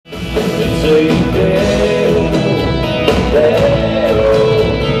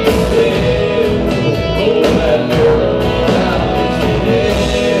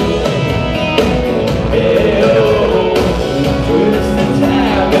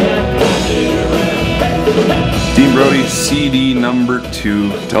CD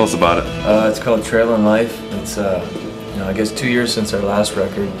 #2. Tell us about it. It's called Trailin' Life. It's you know, I guess 2 years since our last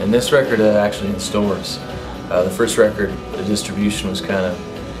record, and this record actually in stores. The first record, the distribution was kind of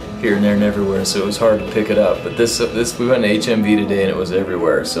here and there and everywhere, so it was hard to pick it up. But this we went to HMV today and it was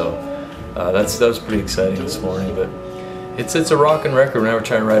everywhere. So that was pretty exciting this morning. But it's a rockin' record. Whenever I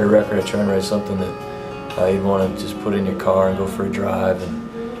try and write a record, I try and write something that you'd want to just put in your car and go for a drive. And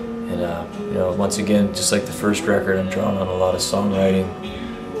you know, once again, just like the first record, I'm drawing on a lot of songwriting,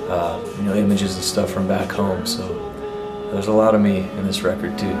 you know, images and stuff from back home. So there's a lot of me in this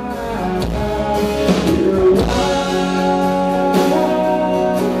record too.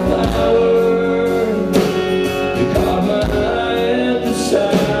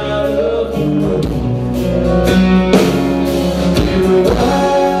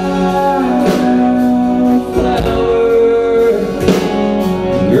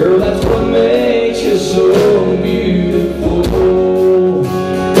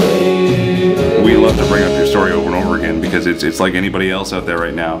 Because it's like anybody else out there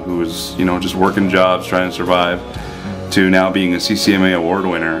right now who is, you know, just working jobs, trying to survive, to now being a CCMA award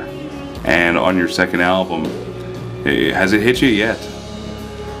winner and on your second album. Has it hit you yet?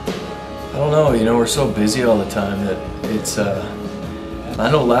 I don't know, you know, we're so busy all the time that it's, I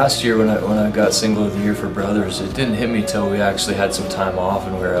know last year when I got Single of the Year for Brothers, it didn't hit me till we actually had some time off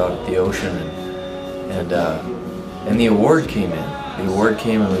and we were out at the ocean, and the award came in. The award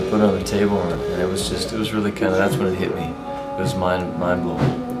came and we put it on the table, and it was really kind of, that's when it hit me. It was mind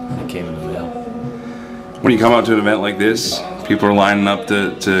blowing. It came in the mail. When you come out to an event like this, people are lining up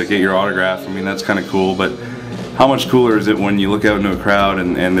to get your autograph. I mean, that's kind of cool, but how much cooler is it when you look out into a crowd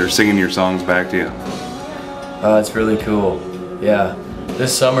and they're singing your songs back to you? It's really cool. Yeah.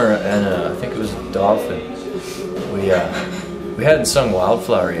 This summer, and I think it was Dolphin, we hadn't sung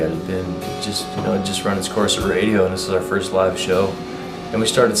Wildflower yet. It had been just run its course at radio, and this is our first live show. And we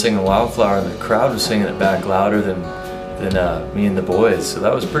started singing Wildflower, and the crowd was singing it back louder than me and the boys. So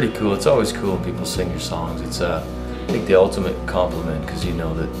that was pretty cool. It's always cool when people sing your songs. It's I think the ultimate compliment, because you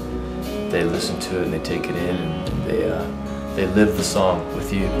know that they listen to it and they take it in, and they live the song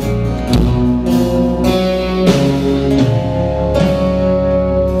with you.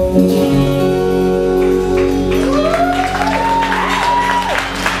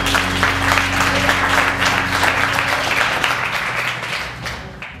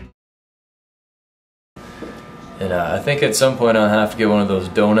 And I think at some point I'll have to get one of those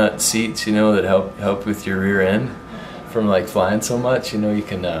donut seats, you know, that help with your rear end from like flying so much. You know, you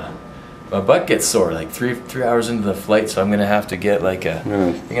can. My butt gets sore like three hours into the flight, so I'm gonna have to get like a.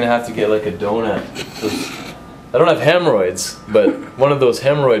 I'm gonna have to get like a donut. I don't have hemorrhoids, but one of those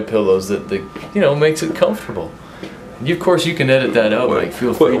hemorrhoid pillows that you know, makes it comfortable. Of course, you can edit that out. Like,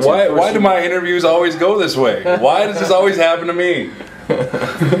 feel free to. Why do my interviews always go this way? Why does this always happen to me?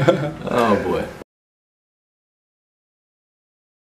 Oh boy.